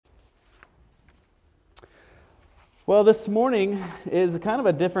Well, this morning is kind of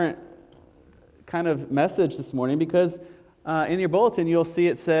a different kind of message this morning because in your bulletin you'll see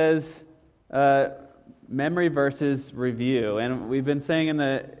it says memory versus review. And we've been saying in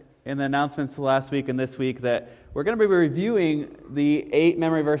the announcements last week and this week that we're going to be reviewing the 8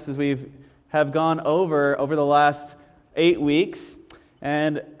 memory verses have gone over the last 8 weeks.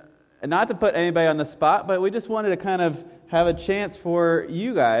 And not to put anybody on the spot, but we just wanted to kind of have a chance for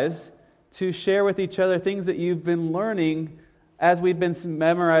you guys to share with each other things that you've been learning as we've been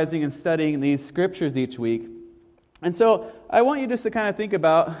memorizing and studying these scriptures each week. And so I want you just to kind of think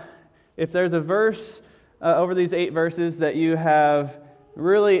about if there's a verse over these 8 verses that you have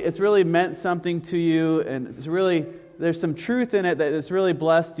it's really meant something to you, and there's some truth in it that it's really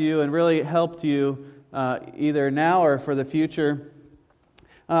blessed you and really helped you either now or for the future.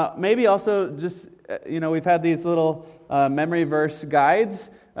 Maybe also just, we've had these little memory verse guides,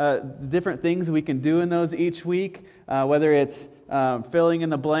 different things we can do in those each week, whether it's filling in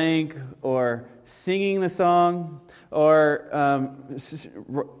the blank or singing the song or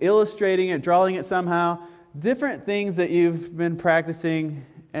illustrating it, drawing it somehow. Different things that you've been practicing,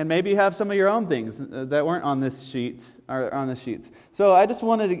 and maybe you have some of your own things that weren't on this sheets. So I just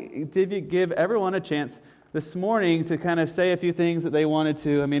wanted to give everyone a chance this morning to kind of say a few things that they wanted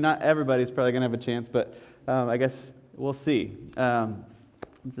to. I mean, not everybody's probably going to have a chance, but I guess we'll see.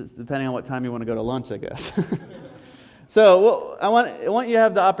 It's depending on what time you want to go to lunch, I guess. So I want you to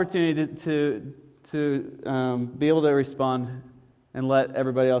have the opportunity to be able to respond and let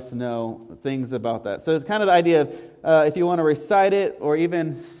everybody else know things about that. So it's kind of the idea of if you want to recite it or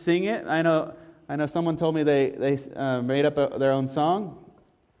even sing it. I know someone told me they made up their own song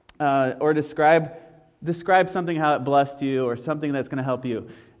or describe something, how it blessed you, or something that's going to help you.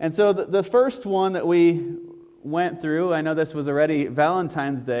 And so the first one that we went through, I know this was already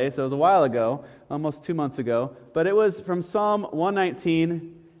Valentine's Day, so it was a while ago, almost 2 months ago, but it was from Psalm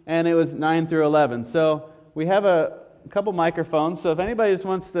 119, and it was 9 through 11. So we have a couple microphones, so if anybody just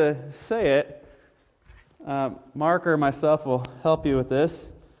wants to say it, Mark or myself will help you with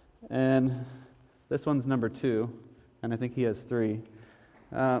this. And this one's number 2, and I think he has 3.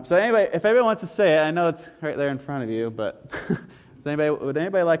 So anyway, if anybody wants to say it, I know it's right there in front of you, but would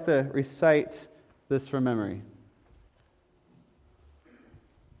anybody like to recite this from memory?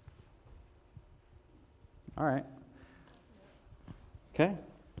 All right. Okay.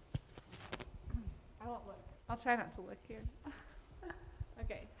 I won't look. I'll try not to look here.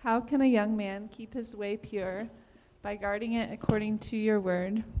 Okay. How can a young man keep his way pure? By guarding it according to your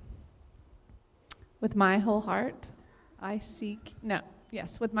word. With my whole heart,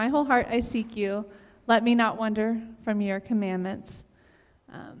 with my whole heart I seek you. Let me not wander from your commandments.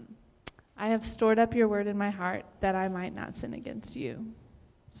 I have stored up your word in my heart that I might not sin against you.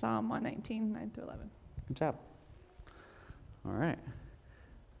 Psalm 119, 9 through 11. Good job. All right.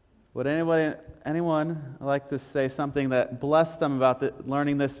 Would anyone like to say something that blessed them about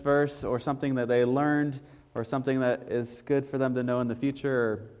learning this verse, or something that they learned, or something that is good for them to know in the future,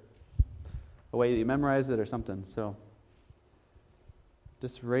 or a way that you memorize it, or something? So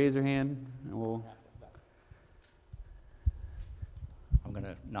just raise your hand, and we'll...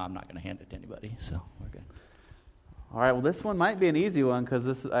 I'm not gonna hand it to anybody, so we're good. All right. Well, this one might be an easy one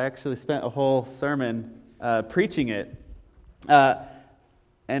because I actually spent a whole sermon preaching it,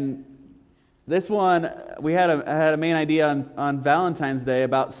 and this one I had a main idea on Valentine's Day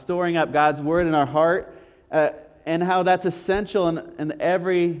about storing up God's word in our heart, and how that's essential in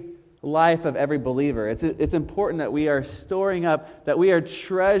every life of every believer. It's important that we are storing up, that we are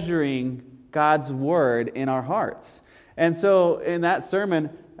treasuring God's word in our hearts. And so in that sermon,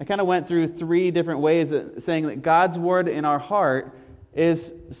 I kind of went through 3 different ways of saying that God's word in our heart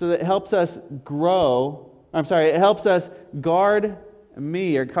is so that it helps us it helps us guard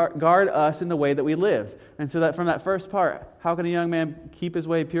us in the way that we live. And so that from that first part, how can a young man keep his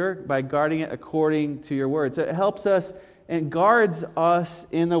way pure? By guarding it according to your word. So it helps us and guards us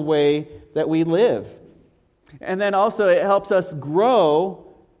in the way that we live. And then also it helps us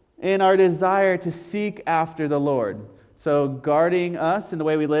grow in our desire to seek after the Lord. So guarding us in the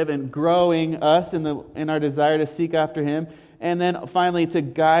way we live and growing us in our desire to seek after Him. And then finally to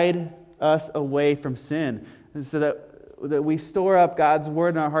guide us away from sin. And so that we store up God's word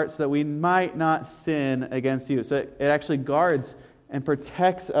in our hearts so that we might not sin against you. So it actually guards and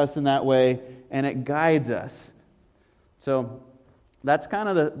protects us in that way, and it guides us. So that's kind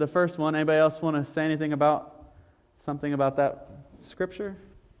of the first one. Anybody else want to say anything about something about that scripture?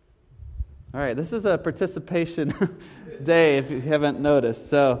 All right, this is a participation day if you haven't noticed.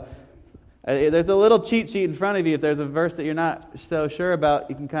 So there's a little cheat sheet in front of you. If there's a verse that you're not so sure about,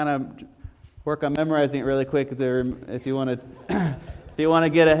 you can kind of work on memorizing it really quick if you want to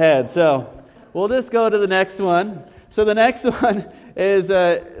get ahead. So we'll just go to the next one. So the next one is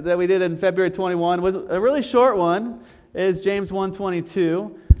that we did in February 21 was a really short one. Is James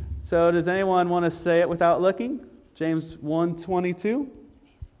 1:22. So does anyone want to say it without looking? James 1:22.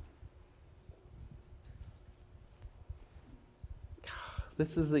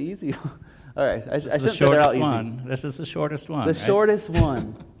 This is the easy one. All right, I shouldn't say they're all easy. This is the shortest one. The shortest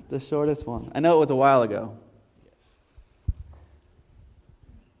one. The shortest one. I know it was a while ago.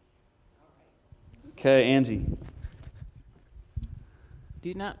 Okay, Angie.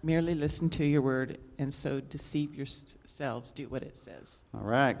 Do not merely listen to your word and so deceive yourselves. Do what it says. All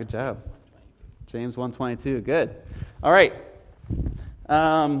right, good job. James 1:22, good. All right.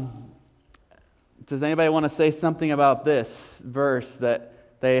 Does anybody want to say something about this verse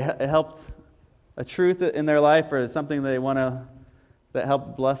that they helped a truth in their life, or something they want to that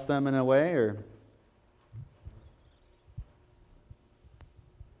helped bless them in a way, or?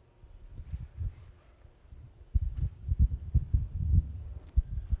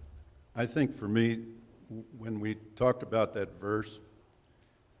 I think for me, when we talked about that verse,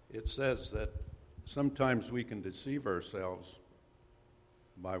 it says that sometimes we can deceive ourselves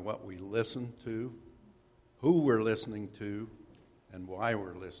by what we listen to, who we're listening to, and why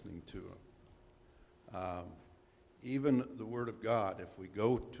we're listening to them. Even the Word of God, if we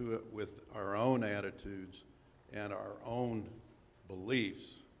go to it with our own attitudes and our own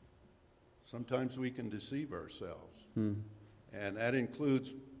beliefs, sometimes we can deceive ourselves. And that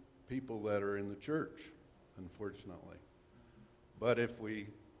includes people that are in the church, unfortunately. But if we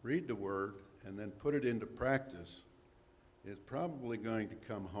read the Word and then put it into practice, it's probably going to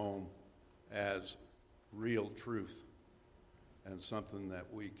come home as real truth and something that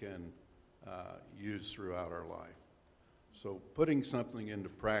we can use throughout our life. So putting something into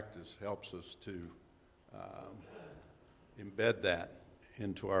practice helps us to embed that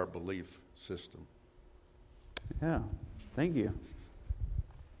into our belief system. Yeah, thank you.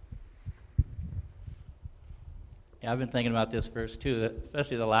 Yeah, I've been thinking about this verse too,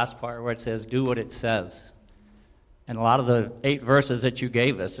 especially the last part where it says, do what it says. And a lot of the 8 verses that you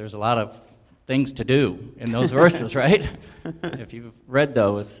gave us, there's a lot of things to do in those verses, right? If you've read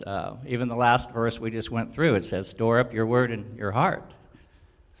those, even the last verse we just went through, it says, store up your word in your heart.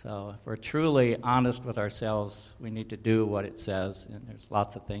 So if we're truly honest with ourselves, we need to do what it says, and there's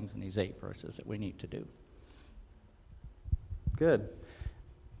lots of things in these 8 verses that we need to do. Good.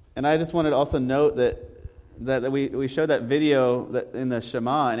 And I just wanted to also note that we showed that video that in the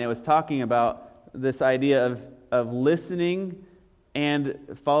Shema, and it was talking about this idea of listening and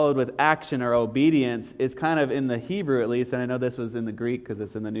followed with action or obedience is kind of in the Hebrew at least, and I know this was in the Greek because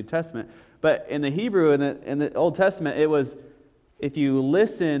it's in the New Testament, but in the Hebrew, in the Old Testament, it was, if you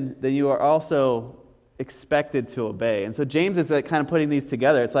listen, then you are also expected to obey. And so James is like kind of putting these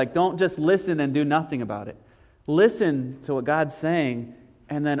together. It's like, don't just listen and do nothing about it. Listen to what God's saying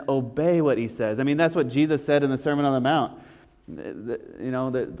and then obey what He says. I mean, that's what Jesus said in the Sermon on the Mount.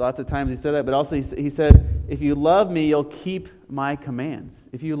 Lots of times He said that, but also He said, if you love me, you'll keep my commands.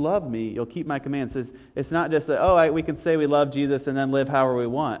 If you love me, you'll keep my commands. It's not just that, we can say we love Jesus and then live however we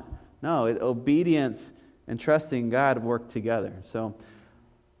want. No, obedience and trusting God work together. So,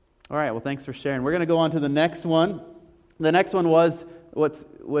 all right, well, thanks for sharing. We're going to go on to the next one. The next one was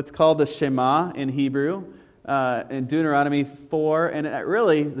what's called the Shema in Hebrew. In Deuteronomy 4, and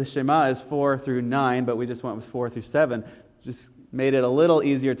really the Shema is 4 through 9, but we just went with 4 through 7. Just made it a little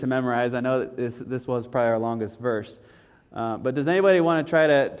easier to memorize. I know that this was probably our longest verse. But does anybody want to try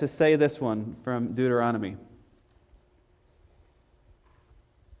to say this one from Deuteronomy?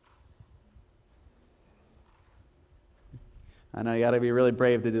 I know you got to be really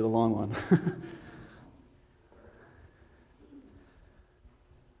brave to do the long one.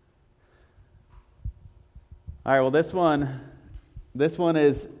 All right, well, this one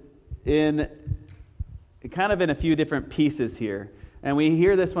is in kind of in a few different pieces here. And we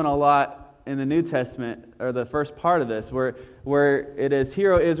hear this one a lot in the New Testament, or the first part of this, where it is,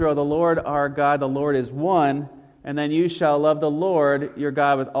 Hear, O Israel, the Lord our God, the Lord is one, and then you shall love the Lord your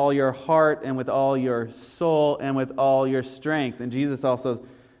God with all your heart and with all your soul and with all your strength. And Jesus also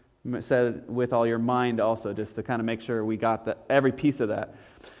said with all your mind also, just to kind of make sure we got every piece of that.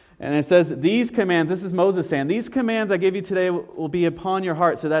 And it says, these commands, this is Moses saying, these commands I give you today will be upon your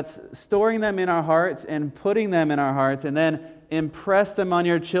heart. So that's storing them in our hearts and putting them in our hearts, and then impress them on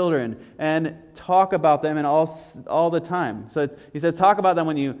your children and talk about them all the time. So he says, talk about them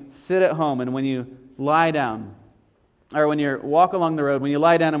when you sit at home and when you lie down, or when you walk along the road, when you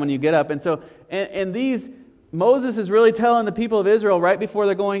lie down and when you get up. And so, and these, Moses is really telling the people of Israel right before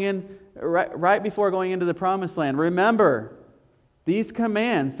they're going in, right before going into the promised land. Remember these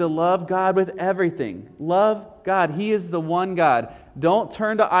commands to love God with everything. Love God. He is the one God. Don't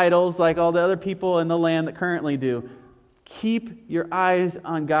turn to idols like all the other people in the land that currently do. Keep your eyes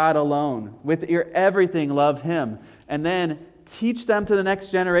on God alone. With your everything, love Him. And then teach them to the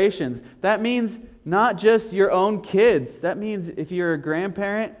next generations. That means not just your own kids. That means if you're a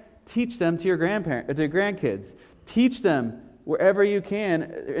grandparent, teach them to your grandkids. Teach them wherever you can.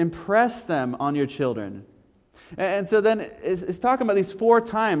 Impress them on your children. And so then it's talking about these 4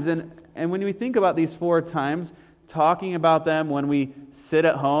 times. And when we think about these 4 times, talking about them when we sit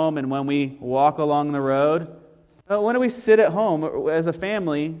at home and when we walk along the road. When do we sit at home as a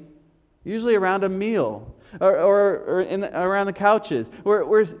family? Usually around a meal or around the couches.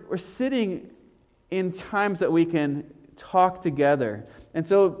 We're sitting in times that we can talk together. And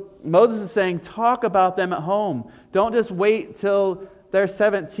so Moses is saying, talk about them at home. Don't just wait till they're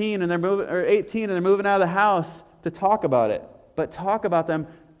 17 and they're moving, or 18 and they're moving out of the house to talk about it. But talk about them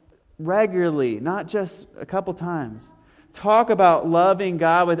regularly, not just a couple times. Talk about loving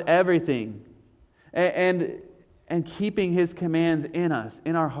God with everything and keeping His commands in us,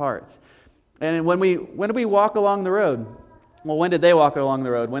 in our hearts. And when do we walk along the road? Well, when did they walk along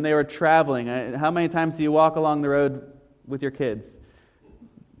the road? When they were traveling. How many times do you walk along the road with your kids?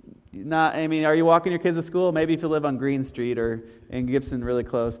 Are you walking your kids to school? Maybe if you live on Green Street or in Gibson, really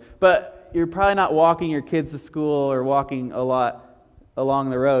close. But you're probably not walking your kids to school or walking a lot along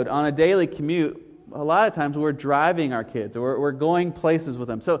the road. On a daily commute, a lot of times we're driving our kids or we're going places with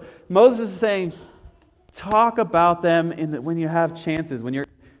them. So Moses is saying, talk about them when you have chances, when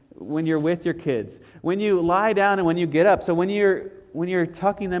you're with your kids, when you lie down and when you get up. So when you're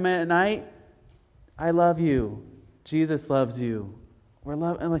tucking them in at night, I love you. Jesus loves you.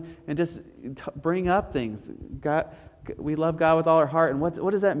 And just bring up things. God, we love God with all our heart. And what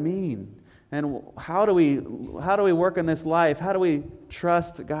does that mean? And how do we work in this life? How do we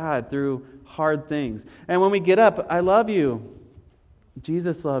trust God through hard things? And when we get up, I love you.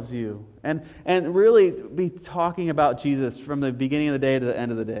 Jesus loves you. And really be talking about Jesus from the beginning of the day to the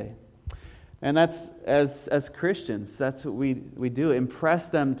end of the day. And that's, as Christians, that's what we do. Impress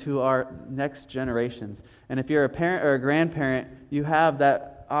them to our next generations. And if you're a parent or a grandparent, you have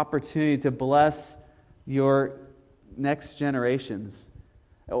that opportunity to bless your next generations.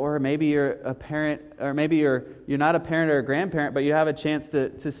 Or maybe you're a parent, or maybe you're not a parent or a grandparent, but you have a chance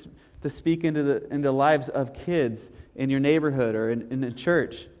to speak into the lives of kids in your neighborhood or in the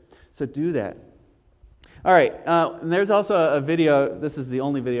church. So do that. All right. And there's also a video. This is the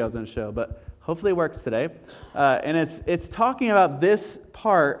only video I was going to show, but hopefully it works today. And it's talking about this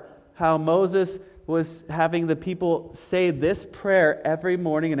part, how Moses was having the people say this prayer every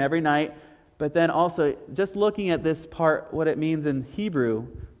morning and every night, but then also just looking at this part, what it means in Hebrew,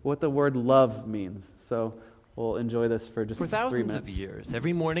 what the word love means. So we'll enjoy this for just 3 minutes. For thousands of years,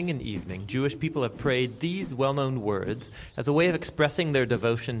 every morning and evening, Jewish people have prayed these well-known words as a way of expressing their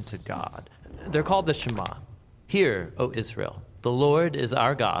devotion to God. They're called the Shema. Hear, O Israel, the Lord is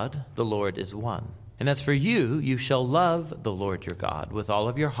our God, the Lord is one. And as for you, you shall love the Lord your God with all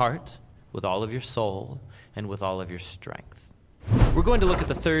of your heart, with all of your soul, and with all of your strength. We're going to look at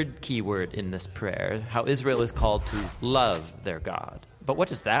the third key word in this prayer, how Israel is called to love their God. But what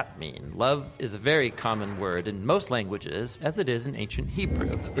does that mean? Love is a very common word in most languages, as it is in ancient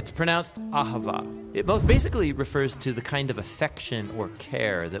Hebrew. It's pronounced ahava. It most basically refers to the kind of affection or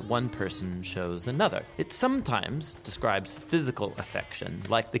care that one person shows another. It sometimes describes physical affection,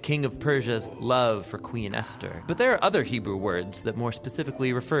 like the king of Persia's love for Queen Esther. But there are other Hebrew words that more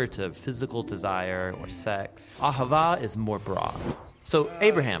specifically refer to physical desire or sex. Ahava is more broad. So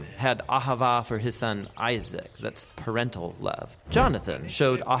Abraham had ahava for his son Isaac. That's parental love. Jonathan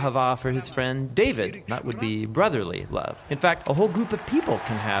showed ahava for his friend David. That would be brotherly love. In fact, a whole group of people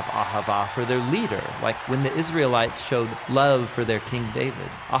can have ahava for their leader, like when the Israelites showed love for their King David.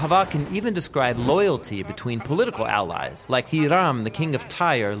 Ahava can even describe loyalty between political allies, like Hiram, the king of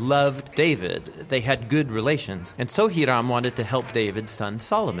Tyre, loved David. They had good relations, and so Hiram wanted to help David's son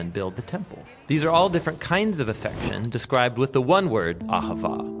Solomon build the temple. These are all different kinds of affection described with the one word,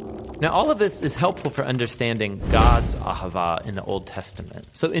 ahava. Now, all of this is helpful for understanding God's ahava in the Old Testament.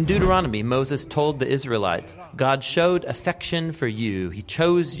 So in Deuteronomy, Moses told the Israelites, God showed affection for you. He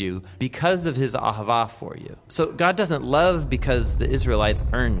chose you because of his ahava for you. So God doesn't love because the Israelites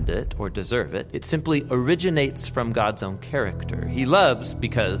earned it or deserve it. It simply originates from God's own character. He loves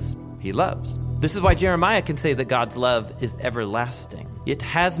because he loves. This is why Jeremiah can say that God's love is everlasting. It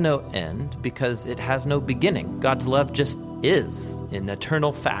has no end because it has no beginning. God's love just is an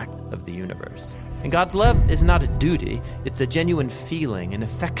eternal fact of the universe. And God's love is not a duty, it's a genuine feeling, an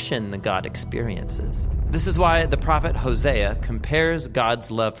affection that God experiences. This is why the prophet Hosea compares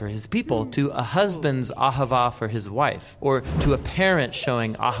God's love for his people to a husband's ahavah for his wife, or to a parent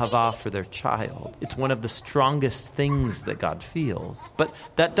showing ahavah for their child. It's one of the strongest things that God feels. But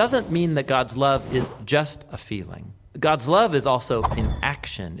that doesn't mean that God's love is just a feeling. God's love is also in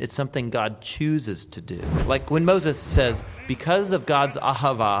action. It's something God chooses to do. Like when Moses says, because of God's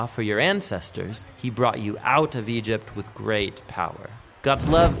ahavah for your ancestors, he brought you out of Egypt with great power. God's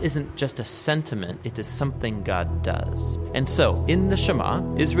love isn't just a sentiment, it is something God does. And so, in the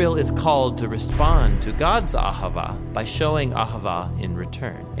Shema, Israel is called to respond to God's ahavah by showing ahavah in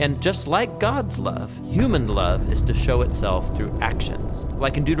return. And just like God's love, human love is to show itself through actions.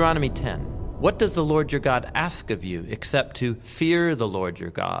 Like in Deuteronomy 10. What does the Lord your God ask of you except to fear the Lord your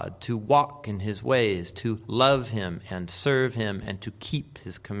God, to walk in his ways, to love him and serve him, and to keep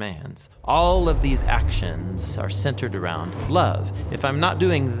his commands? All of these actions are centered around love. If I'm not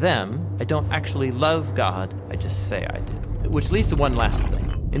doing them, I don't actually love God, I just say I do. Which leads to one last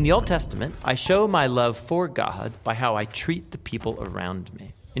thing. In the Old Testament, I show my love for God by how I treat the people around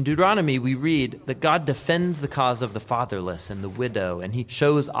me. In Deuteronomy, we read that God defends the cause of the fatherless and the widow, and he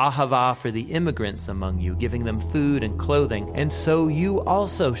shows ahavah for the immigrants among you, giving them food and clothing, and so you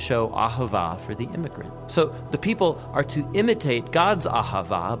also show ahavah for the immigrant. So the people are to imitate God's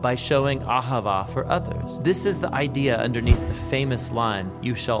ahavah by showing ahavah for others. This is the idea underneath the famous line,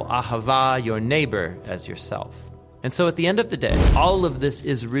 you shall ahavah your neighbor as yourself. And so at the end of the day, all of this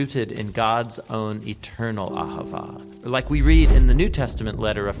is rooted in God's own eternal ahavah. Like we read in the New Testament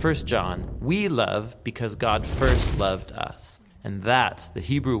letter of 1 John, we love because God first loved us. And that's the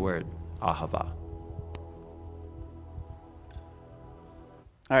Hebrew word ahavah.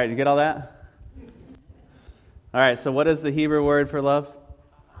 All right, you get all that? All right, so what is the Hebrew word for love?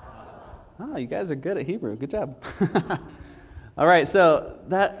 Oh, you guys are good at Hebrew. Good job. All right, so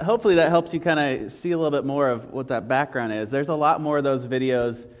hopefully that helps you kind of see a little bit more of what that background is. There's a lot more of those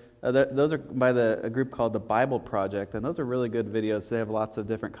videos. Those are by a group called the Bible Project, and those are really good videos. They have lots of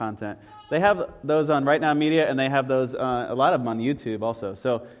different content. They have those on Right Now Media, and they have those, a lot of them on YouTube also.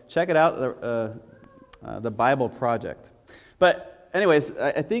 So check it out, the Bible Project. But anyways,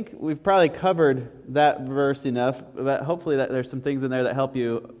 I think we've probably covered that verse enough, but hopefully that there's some things in there that help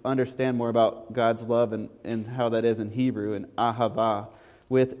you understand more about God's love and how that is in Hebrew, and ahavah,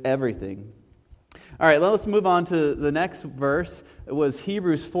 with everything. All right, let's move on to the next verse. It was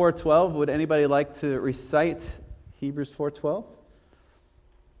Hebrews 4:12. Would anybody like to recite Hebrews 4:12?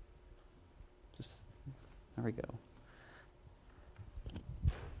 There we go.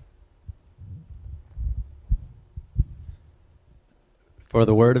 For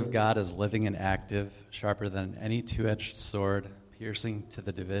the word of God is living and active, sharper than any two-edged sword, piercing to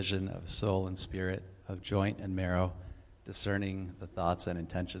the division of soul and spirit, of joint and marrow, discerning the thoughts and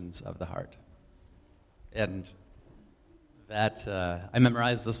intentions of the heart. And that I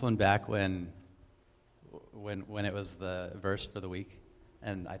memorized this one back when it was the verse for the week,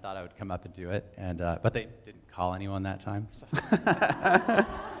 and I thought I would come up and do it, and but they didn't call anyone that time.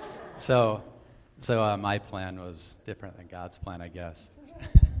 So my plan was different than God's plan, I guess.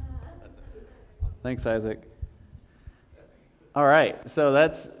 Thanks, Isaac. All right, so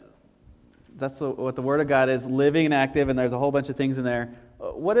that's what the Word of God is, living and active, and there's a whole bunch of things in there.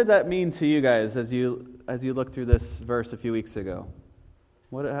 What did that mean to you guys as you looked through this verse a few weeks ago?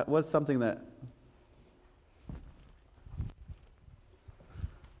 What's something that...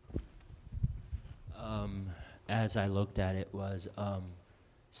 As I looked at it was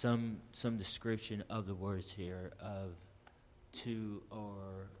some description of the words here of two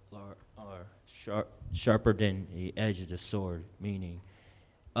or sharper than the edge of the sword, meaning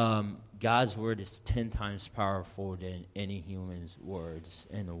God's word is 10 times powerful than any human's words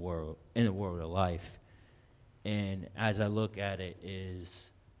in the world of life. And as I look at it,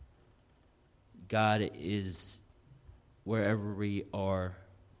 is God is wherever we are,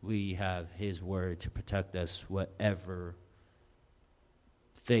 we have his word to protect us, whatever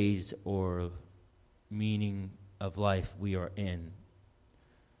phase or meaning of life we are in.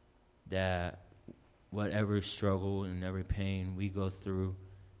 That whatever struggle and every pain we go through,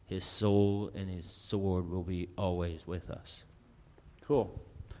 his soul and his sword will be always with us. Cool.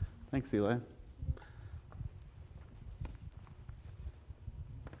 Thanks, Eli.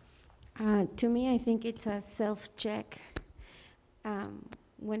 To me, I think it's a self-check.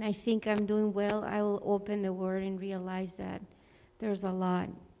 When I think I'm doing well, I will open the Word and realize that there's a lot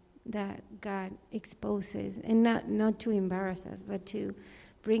that God exposes, and not to embarrass us, but to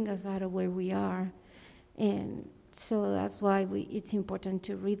bring us out of where we are. And So that's why it's important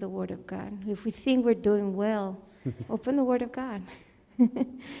to read the Word of God. If we think we're doing well, open the Word of God.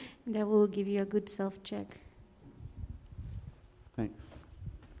 That will give you a good self-check. Thanks.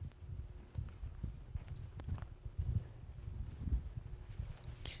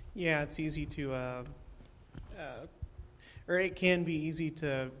 Yeah, it's easy to, or it can be easy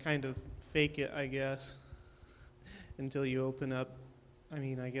to kind of fake it, I guess, until you open up. I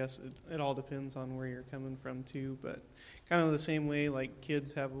mean, I guess it all depends on where you're coming from, too, but kind of the same way, like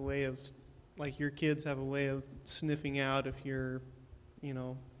kids have a way of, like your kids have a way of sniffing out if you're, you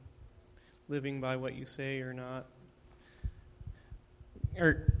know, living by what you say or not.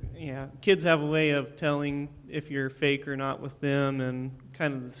 Or, yeah, kids have a way of telling if you're fake or not with them, and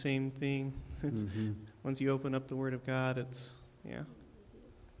kind of the same thing. It's, once you open up the Word of God, it's, yeah.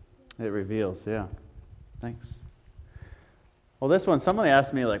 It reveals, yeah. Thanks. Well, this one, somebody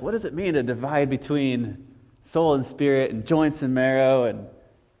asked me, like, what does it mean to divide between soul and spirit and joints and marrow and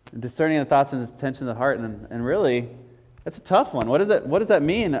discerning the thoughts and intentions of the heart? And really, it's a tough one. What does that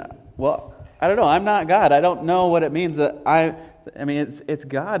mean? Well, I don't know. I'm not God. I don't know what it means. I mean, it's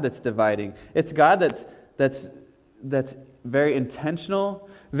God that's dividing. It's God that's very intentional,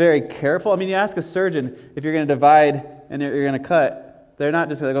 very careful. I mean, you ask a surgeon if you're going to divide and you're going to cut. They're not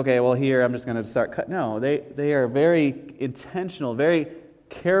just like, okay, well, here I'm just going to start cut. No, they are very intentional, very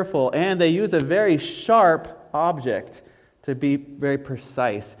careful, and they use a very sharp object to be very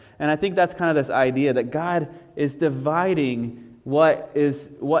precise. And I think that's kind of this idea that God is dividing what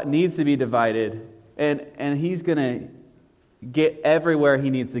needs to be divided, and He's going to get everywhere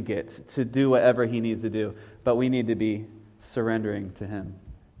He needs to get to do whatever He needs to do. But we need to be surrendering to Him.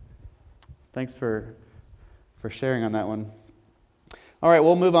 Thanks for sharing on that one. All right,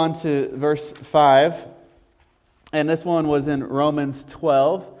 we'll move on to verse 5. And this one was in Romans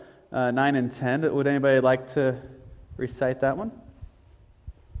 12, 9 and 10. Would anybody like to recite that one?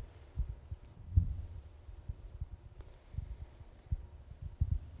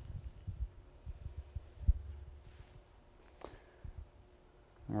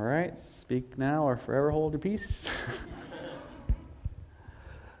 All right, speak now or forever hold your peace.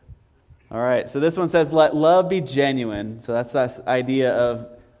 All right, so this one says, let love be genuine. So that's this idea of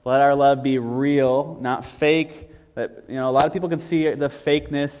let our love be real, not fake. That, you know, a lot of people can see the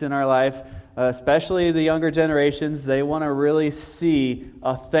fakeness in our life, especially the younger generations. They want to really see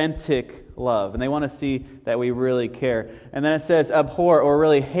authentic love, and they want to see that we really care. And then it says abhor or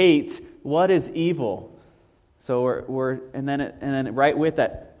really hate what is evil. So and then right with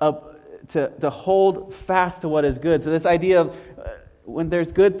that, to hold fast to what is good. So this idea of when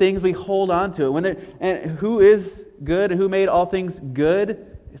there's good things, we hold on to it. And who is good? Who made all things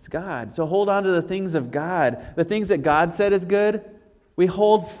good? It's God. So hold on to the things of God. The things that God said is good, we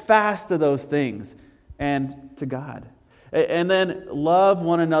hold fast to those things and to God. And then love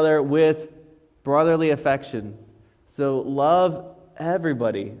one another with brotherly affection. So love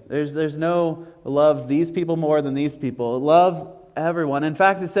everybody. There's no love these people more than these people. Love everyone. In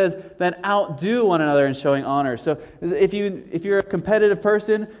fact, it says then outdo one another in showing honor. So if you're a competitive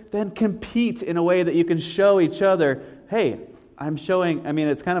person, then compete in a way that you can show each other, hey, I'm showing, I mean,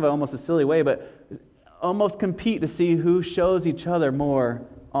 it's kind of almost a silly way, but almost compete to see who shows each other more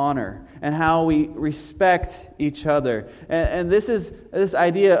honor and how we respect each other. And this is this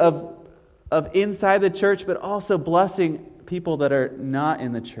idea of inside the church, but also blessing people that are not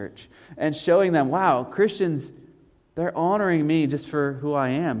in the church and showing them, wow, Christians, they're honoring me just for who I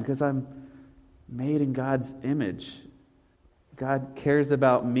am because I'm made in God's image. God cares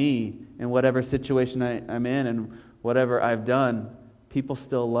about me in whatever situation I'm in and whatever I've done. People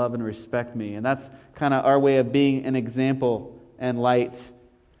still love and respect me. And that's kind of our way of being an example and light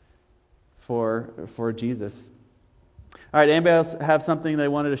for Jesus. All right, anybody else have something they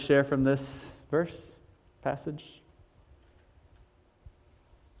wanted to share from this passage?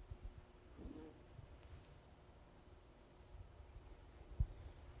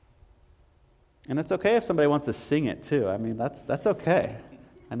 And it's okay if somebody wants to sing it too. I mean, that's okay.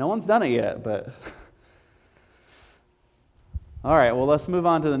 And no one's done it yet, but... All right, well, let's move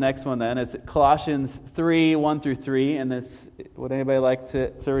on to the next one then. It's Colossians 3, 1 through 3. And this, would anybody like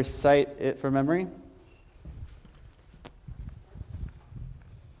to recite it from memory?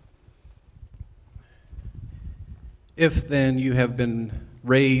 If then you have been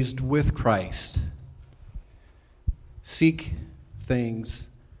raised with Christ, seek things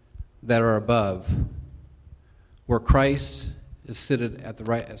that are above, where Christ is sits at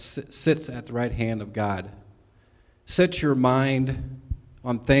the right hand of God. Set your mind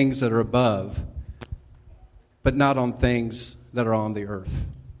on things that are above, but not on things that are on the earth.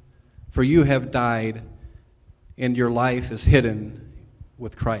 For you have died, and your life is hidden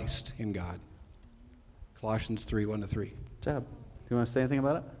with Christ in God. Colossians 3, 1-3. Good job. Do you want to say anything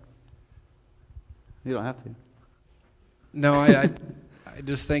about it? You don't have to. No, I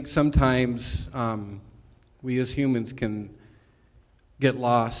just think sometimes we as humans can get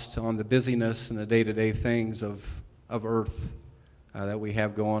lost on the busyness and the day-to-day things of earth that we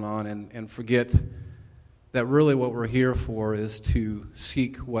have going on and forget that really what we're here for is to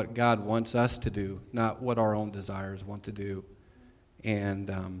seek what God wants us to do, not what our own desires want to do. And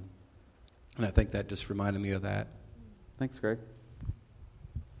I think that just reminded me of that. Thanks, Greg.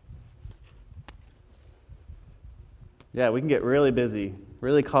 Yeah, we can get really busy,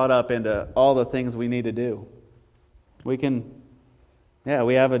 really caught up into all the things we need to do. We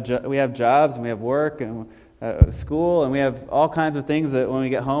have jobs and we have work and school and we have all kinds of things that when we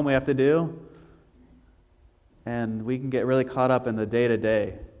get home we have to do. And we can get really caught up in the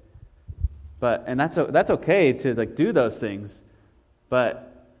day-to-day. And that's okay to do those things.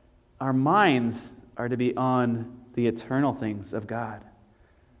 But our minds are to be on the eternal things of God.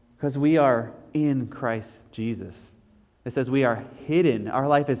 Because we are in Christ Jesus. It says we are hidden. Our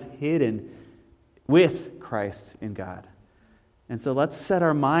life is hidden with Christ in God. And so let's set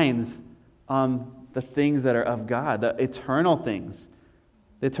our minds on the things that are of God, the eternal things.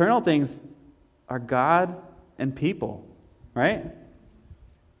 The eternal things are God and people, right?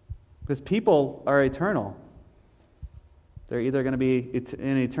 Because people are eternal. They're either going to be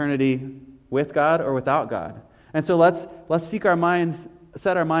in eternity with God or without God. And so let's set our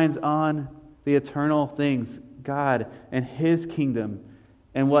minds on the eternal things, God and His kingdom,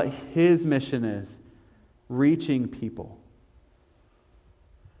 and what His mission is, reaching people.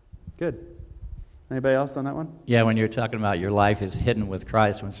 Good. Anybody else on that one? Yeah, when you're talking about your life is hidden with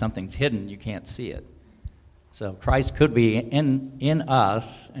Christ, when something's hidden, you can't see it. So Christ could be in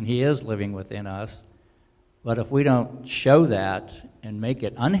us, and He is living within us, but if we don't show that and make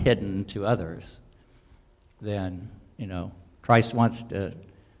it unhidden to others, then, Christ wants to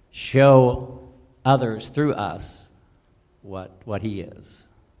show others through us what He is.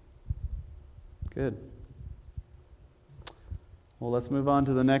 Good. Well, let's move on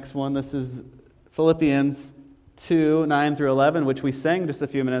to the next one. This is Philippians 2, 9 through 11, which we sang just a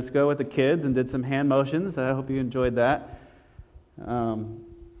few minutes ago with the kids and did some hand motions. I hope you enjoyed that.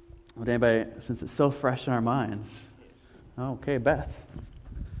 Would anybody, since it's so fresh in our minds? Okay, Beth.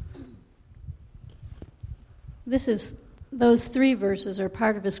 Those 3 verses are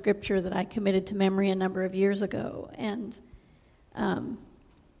part of a scripture that I committed to memory a number of years ago. And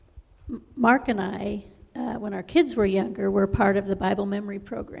Mark and I, when our kids were younger, were part of the Bible memory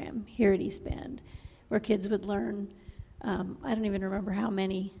program here at East Bend, where kids would learn, I don't even remember how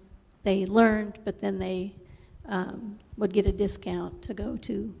many they learned, but then they would get a discount to go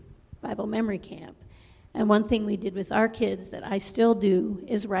to Bible memory camp. And one thing we did with our kids that I still do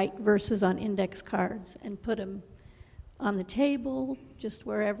is write verses on index cards and put them on the table, just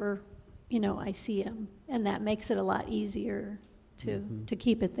wherever, I see them. And that makes it a lot easier to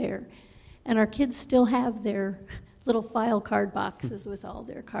keep it there. And our kids still have their little file card boxes with all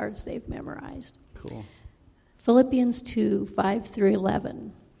their cards they've memorized. Cool. Philippians 2, 5 through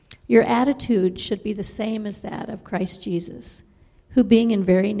 11. Your attitude should be the same as that of Christ Jesus, who being in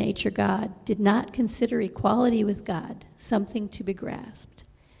very nature God, did not consider equality with God something to be grasped,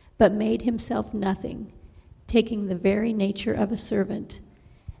 but made himself nothing, taking the very nature of a servant.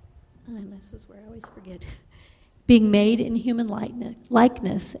 And this is where I always forget. Being made in human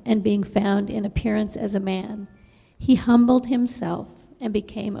likeness and being found in appearance as a man, he humbled himself and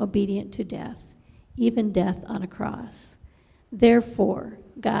became obedient to death, even death on a cross. Therefore,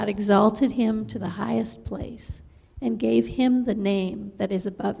 God exalted him to the highest place and gave him the name that is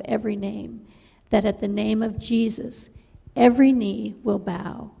above every name, that at the name of Jesus every knee will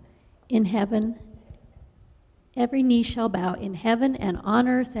bow in heaven, every knee shall bow in heaven and on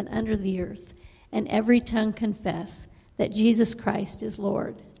earth and under the earth, and every tongue confess that Jesus Christ is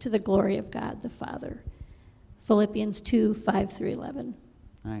Lord, to the glory of God the Father. Philippians 2, 5 through 11.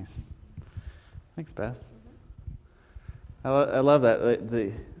 Nice. Thanks, Beth. I love that,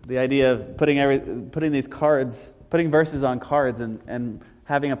 the idea of putting these cards, putting verses on cards and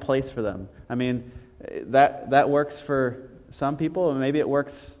having a place for them. I mean, that works for some people, and maybe it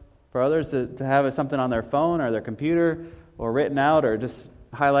works for others to have something on their phone or their computer or written out or just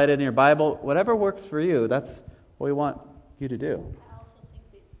highlighted in your Bible. Whatever works for you, that's what we want you to do. I also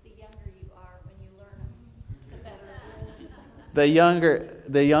think that the younger you are when you learn them, the better it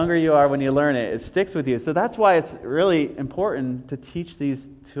is. The younger you are when you learn it, it sticks with you. So that's why it's really important to teach these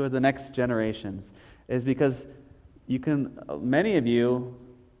to the next generations, is because many of you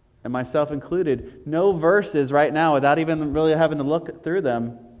and myself included, know verses right now without even really having to look through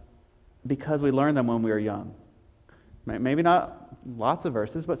them because we learned them when we were young. Maybe not lots of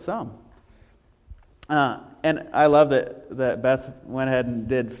verses, but some. And I love that Beth went ahead and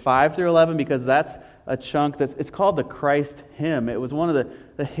did 5 through 11 because that's a chunk it's called the Christ hymn. It was one of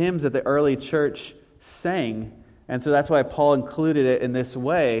the hymns that the early church sang, and so that's why Paul included it in this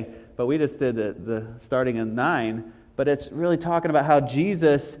way. But we just did the starting in 9. But it's really talking about how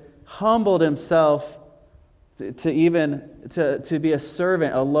Jesus humbled himself to be a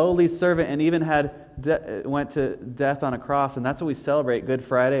servant, a lowly servant, and even went to death on a cross. And that's what we celebrate Good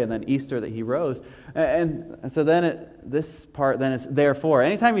Friday and then Easter, that he rose. And so then this part then is therefore.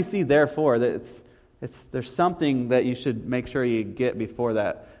 Anytime you see therefore, there's something that you should make sure you get before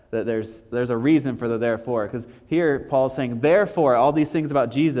that there's a reason for the therefore. Because here Paul's saying, therefore, all these things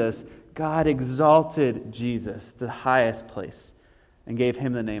about Jesus, God exalted Jesus to the highest place and gave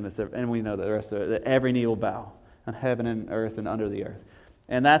him the name and we know the rest of it, that every knee will bow on heaven and earth and under the earth.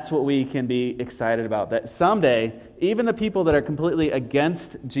 And that's what we can be excited about, that someday, even the people that are completely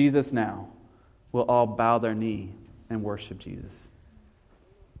against Jesus now will all bow their knee and worship Jesus.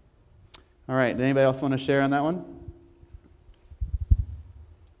 All right, did anybody else want to share on that one?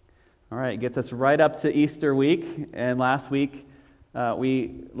 All right, gets us right up to Easter week. And last week,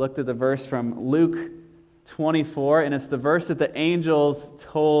 we looked at the verse from Luke 24, and it's the verse that the angels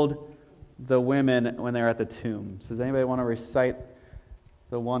told the women when they were at the tomb. So does anybody want to recite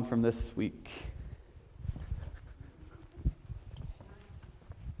the one from this week?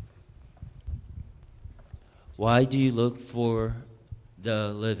 Why do you look for the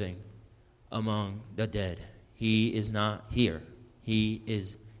living among the dead? He is not here. He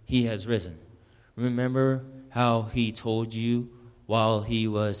has risen. Remember how he told you while he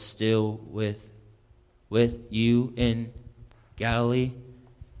was still with you in Galilee?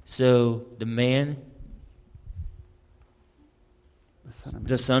 So the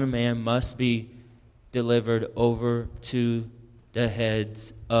Son of Man must be delivered over to the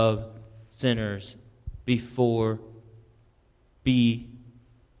heads of sinners before be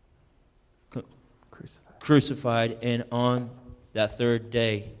crucified, and on that third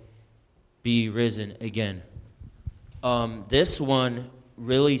day be risen again. This one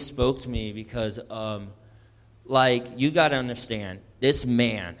really spoke to me because, you got to understand, this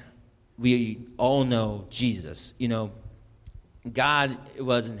man, we all know Jesus. God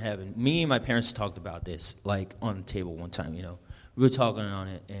was in heaven. Me and my parents talked about this, on the table one time, We were talking on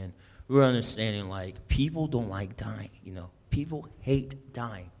it, and we were understanding, people don't like dying, People hate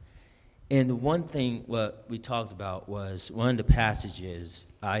dying. And the one thing what we talked about was one of the passages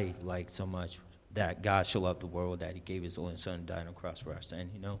I liked so much, that God so loved the world that he gave his only son to die on the cross for our sin,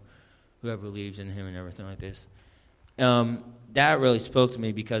 whoever believes in him and everything like this. That really spoke to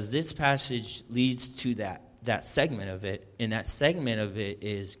me because this passage leads to that segment of it, and that segment of it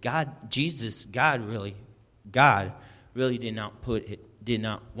is God really did not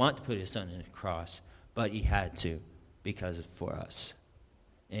want to put his son on the cross, but he had to because for us.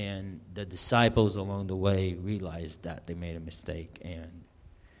 And the disciples along the way realized that they made a mistake and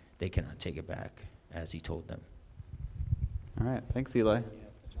they cannot take it back as he told them. All right, thanks, Eli.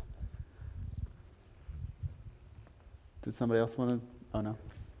 Did somebody else want to? Oh, no.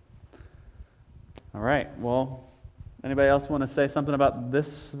 All right, well, anybody else want to say something about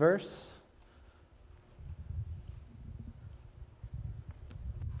this verse?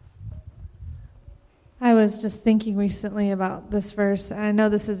 I was just thinking recently about this verse. I know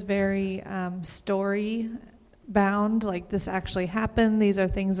this is very story bound, like this actually happened, these are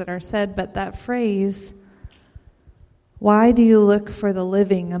things that are said, but that phrase, why do you look for the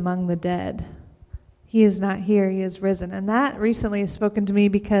living among the dead? He is not here, he is risen. And that recently has spoken to me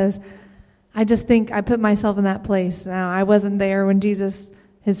because I just think I put myself in that place. Now, I wasn't there when Jesus,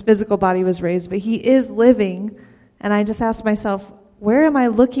 his physical body was raised, but he is living. And I just asked myself, where am I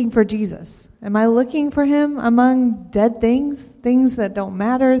looking for Jesus? Am I looking for him among dead things, things that don't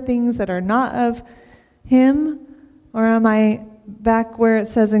matter, things that are not of him? Or am I back where it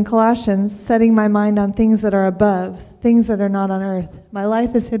says in Colossians, setting my mind on things that are above, things that are not on earth? My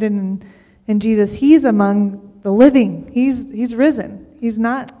life is hidden in Jesus. He's among the living. He's risen. He's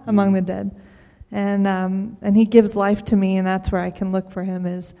not among the dead. And he gives life to me, and that's where I can look for him.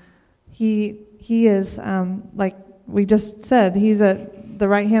 Is he is like we just said, he's at the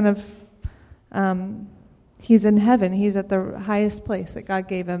right hand of he's in heaven. He's at the highest place that God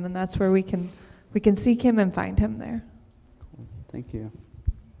gave him, and that's where we can seek him and find him there. Thank you.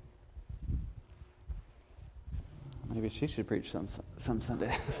 Maybe she should preach some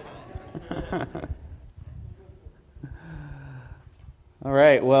Sunday. All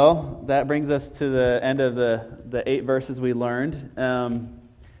right, well, that brings us to the end of the 8 verses we learned.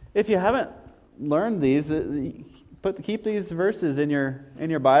 If you haven't learned these, keep these verses in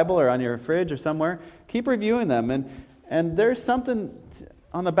your Bible or on your fridge or somewhere. Keep reviewing them. And there's something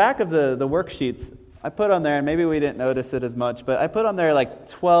on the back of the worksheets I put on there, and maybe we didn't notice it as much, but I put on there like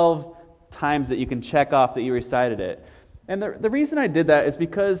 12 times that you can check off that you recited it. And the reason I did that is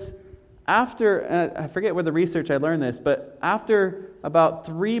because after, I forget where the research I learned this, but after about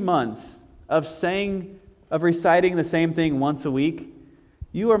 3 months of reciting the same thing once a week,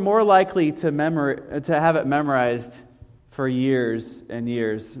 you are more likely to have it memorized for years and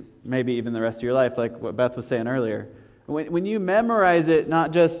years, maybe even the rest of your life, like what Beth was saying earlier. When you memorize it,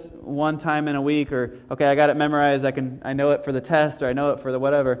 not just one time in a week, or okay, I got it memorized, I know it for the test, or I know it for the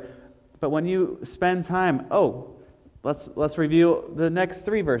whatever. But when you spend time, let's review the next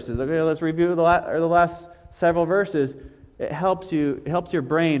 3 verses. Okay, let's review the last several verses. It helps your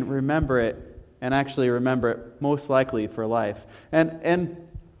brain remember it, and actually remember it most likely for life. And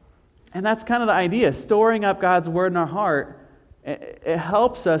that's kind of the idea. Storing up God's word in our heart, it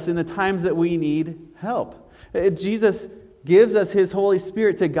helps us in the times that we need help. Jesus gives us His Holy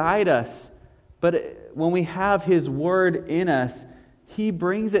Spirit to guide us, but when we have His word in us, He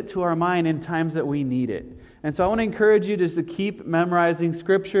brings it to our mind in times that we need it. And so I want to encourage you just to keep memorizing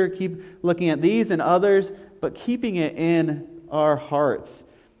Scripture, keep looking at these and others, but keeping it in our hearts.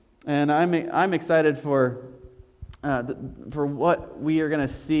 And I'm excited for what we are going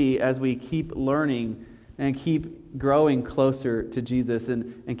to see as we keep learning and keep growing closer to Jesus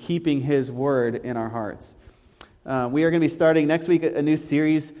and keeping His word in our hearts. We are going to be starting next week a new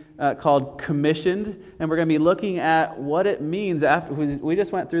series called Commissioned, and we're going to be looking at what it means after we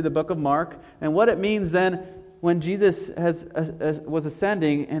just went through the book of Mark, and what it means then when Jesus was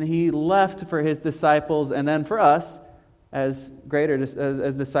ascending and He left for His disciples, and then for us as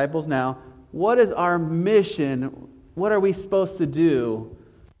disciples now. What is our mission? What are we supposed to do?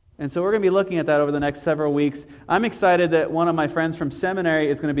 And so we're going to be looking at that over the next several weeks. I'm excited that one of my friends from seminary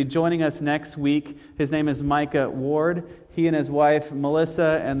is going to be joining us next week. His name is Micah Ward. He and his wife,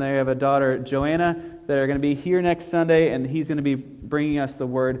 Melissa, and they have a daughter, Joanna, that are going to be here next Sunday, and he's going to be bringing us the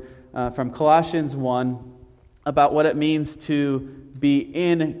word from Colossians 1 about what it means to be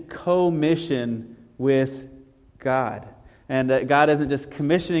in co-mission with God. And that God isn't just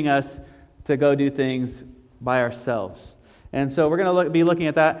commissioning us to go do things by ourselves. And so we're going to be looking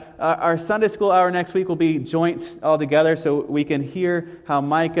at that. Our Sunday school hour next week will be joint all together, so we can hear how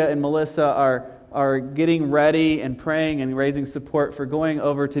Micah and Melissa are getting ready and praying and raising support for going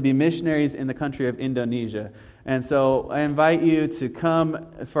over to be missionaries in the country of Indonesia. And so I invite you to come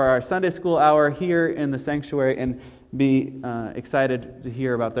for our Sunday school hour here in the sanctuary and be excited to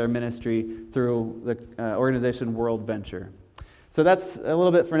hear about their ministry through the organization World Venture. So that's a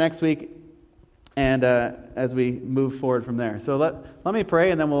little bit for next week. And as we move forward from there. So let me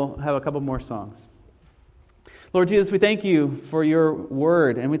pray, and then we'll have a couple more songs. Lord Jesus, we thank You for Your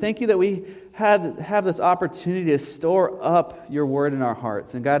word, and we thank You that we have this opportunity to store up Your word in our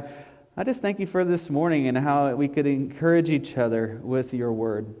hearts. And God, I just thank You for this morning and how we could encourage each other with Your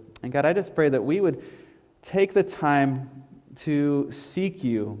word. And God, I just pray that we would take the time to seek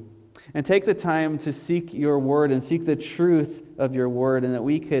You, and take the time to seek Your word and seek the truth of Your word, and that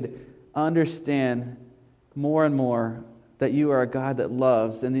we could understand more and more that You are a God that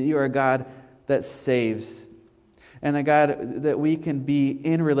loves, and that You are a God that saves, and that God, that we can be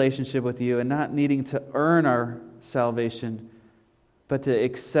in relationship with You and not needing to earn our salvation, but to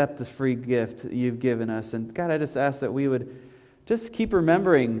accept the free gift that You've given us. And God, I just ask that we would just keep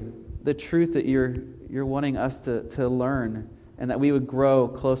remembering the truth that You're wanting us to learn, and that we would grow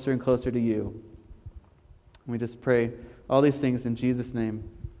closer and closer to You. We just pray all these things in Jesus' name.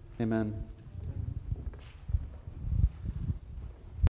 Amen.